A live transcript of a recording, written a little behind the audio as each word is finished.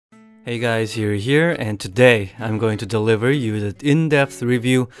Hey guys, you're here, and today I'm going to deliver you the in-depth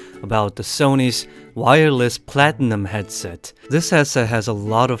review about the Sony's wireless Platinum headset. This headset has a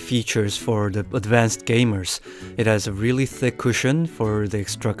lot of features for the advanced gamers. It has a really thick cushion for the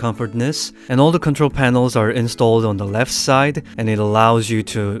extra comfortness, and all the control panels are installed on the left side, and it allows you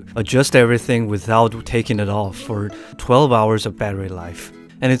to adjust everything without taking it off for 12 hours of battery life.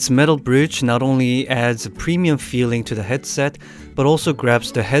 And its metal bridge not only adds a premium feeling to the headset, but also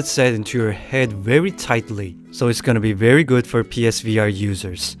grabs the headset into your head very tightly. So it's gonna be very good for PSVR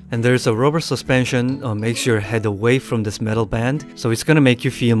users. And there's a rubber suspension makes your head away from this metal band, so it's gonna make you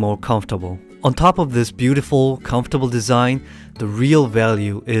feel more comfortable. On top of this beautiful, comfortable design, the real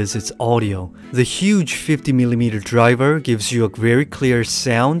value is its audio. The huge 50mm driver gives you a very clear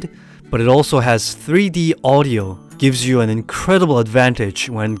sound, but it also has 3D audio. Gives you an incredible advantage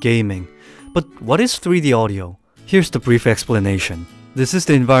when gaming. But what is 3D audio? Here's the brief explanation. This is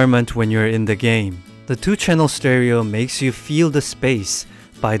the environment when you're in the game. The 2-channel stereo makes you feel the space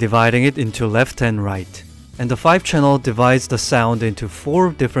by dividing it into left and right. And the 5-channel divides the sound into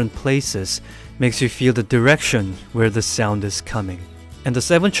 4 different places, makes you feel the direction where the sound is coming. And the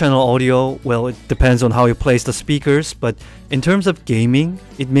 7-channel audio, well, it depends on how you place the speakers, but in terms of gaming,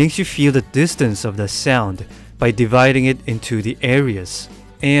 it makes you feel the distance of the sound by dividing it into the areas.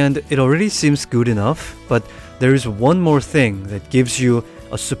 And it already seems good enough, but there is one more thing that gives you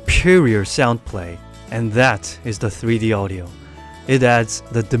a superior sound play, and that is the 3D audio. It adds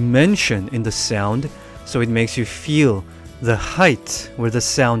the dimension in the sound, so it makes you feel the height where the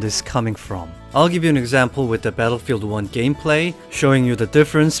sound is coming from. I'll give you an example with the Battlefield 1 gameplay, showing you the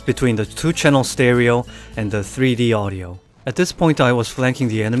difference between the 2-channel stereo and the 3D audio. At this point I was flanking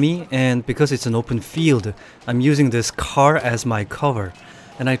the enemy, and because it's an open field, I'm using this car as my cover.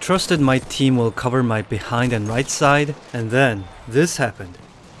 And I trusted my team will cover my behind and right side, and then this happened.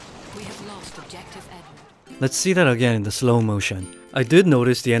 We have lost objective Edward. Let's see that again in the slow motion. I did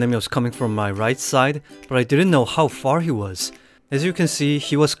notice the enemy was coming from my right side, but I didn't know how far he was. As you can see,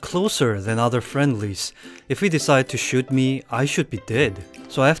 he was closer than other friendlies. If he decided to shoot me, I should be dead.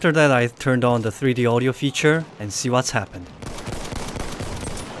 So after that I turned on the 3D audio feature and see what's happened.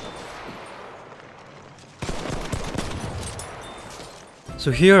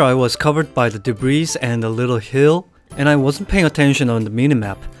 So here I was covered by the debris and a little hill, and I wasn't paying attention on the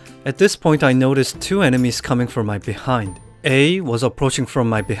minimap. At this point I noticed 2 enemies coming from my behind. A was approaching from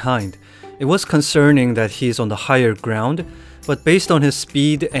my behind. It was concerning that he is on the higher ground, but based on his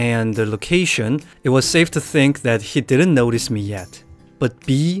speed and the location, it was safe to think that he didn't notice me yet. But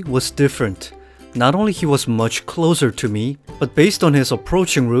B was different. Not only he was much closer to me, but based on his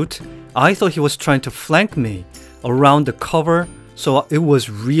approaching route, I thought he was trying to flank me around the cover, so it was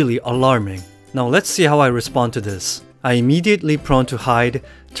really alarming. Now let's see how I respond to this. I immediately prone to hide,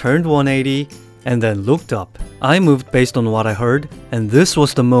 turned 180, and then looked up. I moved based on what I heard, and this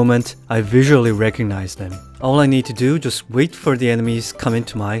was the moment I visually recognized them. All I need to do just wait for the enemies come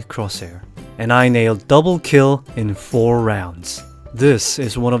into my crosshair. And I nailed double kill in 4 rounds. This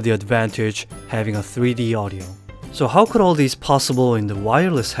is one of the advantage having a 3D audio. So how could all these possible in the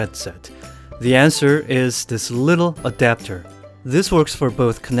wireless headset? The answer is this little adapter. This works for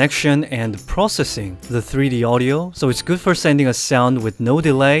both connection and processing the 3D audio, so it's good for sending a sound with no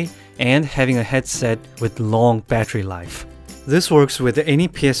delay and having a headset with long battery life. This works with any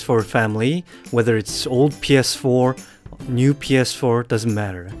PS4 family, whether it's old PS4, new PS4, doesn't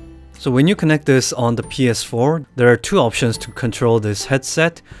matter. So when you connect this on the PS4, there are 2 options to control this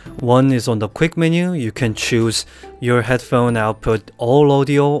headset. One is on the quick menu. You can choose your headphone output all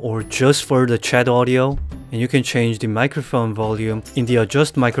audio or just for the chat audio. And you can change the microphone volume in the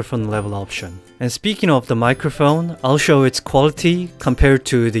adjust microphone level option. And speaking of the microphone, I'll show its quality compared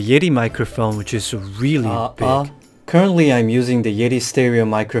to the Yeti microphone, which is really big. Currently I'm using the Yeti stereo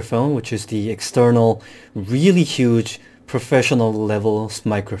microphone, which is the external, really huge professional level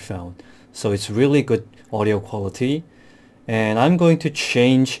microphone. So it's really good audio quality. And I'm going to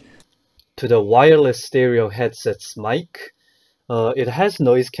change to the wireless stereo headset's mic. It has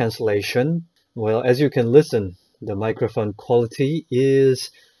noise cancellation. Well, as you can listen, the microphone quality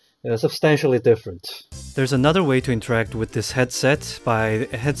is substantially different. There's another way to interact with this headset by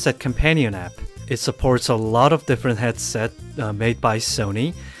a headset companion app. It supports a lot of different headsets made by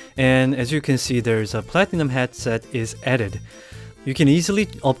Sony, and as you can see, there's a Platinum headset is added. You can easily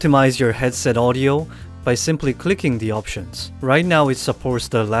optimize your headset audio by simply clicking the options. Right now it supports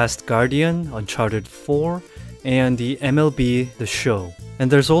The Last Guardian, Uncharted 4, and the MLB The Show. And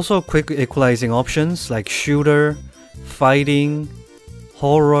there's also quick equalizing options like shooter, fighting,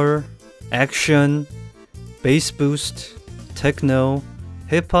 horror, action, bass boost, techno,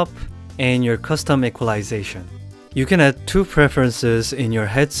 hip hop, and your custom equalization. You can add 2 preferences in your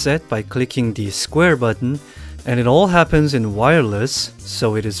headset by clicking the square button, and it all happens in wireless,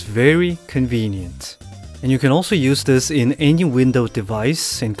 so it is very convenient. And you can also use this in any Windows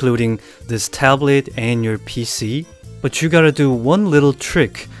device, including this tablet and your PC. But you gotta do one little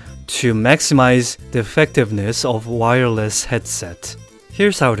trick to maximize the effectiveness of wireless headset.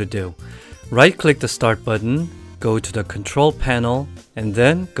 Here's how to do. Right-click the start button, go to the control panel, and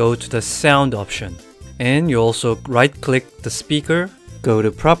then go to the sound option. And you also right-click the speaker, go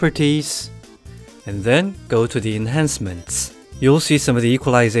to properties, and then go to the enhancements. You'll see some of the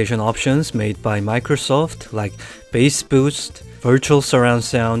equalization options made by Microsoft, like bass boost, virtual surround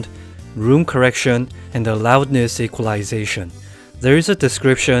sound, room correction, and the loudness equalization. There is a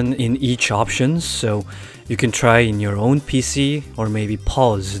description in each option, so you can try in your own PC or maybe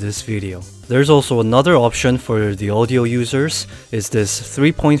pause this video. There's also another option for the audio users, is this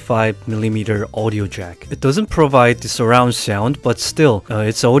 3.5mm audio jack. It doesn't provide the surround sound, but still,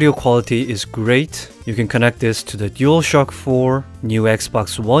 its audio quality is great. You can connect this to the DualShock 4, new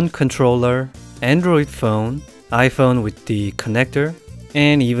Xbox One controller, Android phone, iPhone with the connector,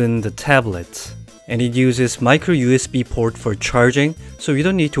 and even the tablet. And it uses micro USB port for charging, so you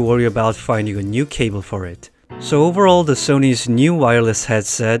don't need to worry about finding a new cable for it. So overall, the Sony's new wireless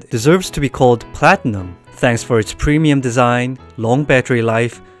headset deserves to be called Platinum, thanks for its premium design, long battery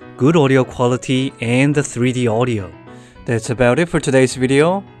life, good audio quality, and the 3D audio. That's about it for today's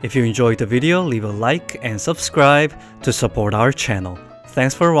video. If you enjoyed the video, leave a like and subscribe to support our channel.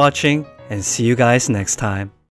 Thanks for watching, and see you guys next time.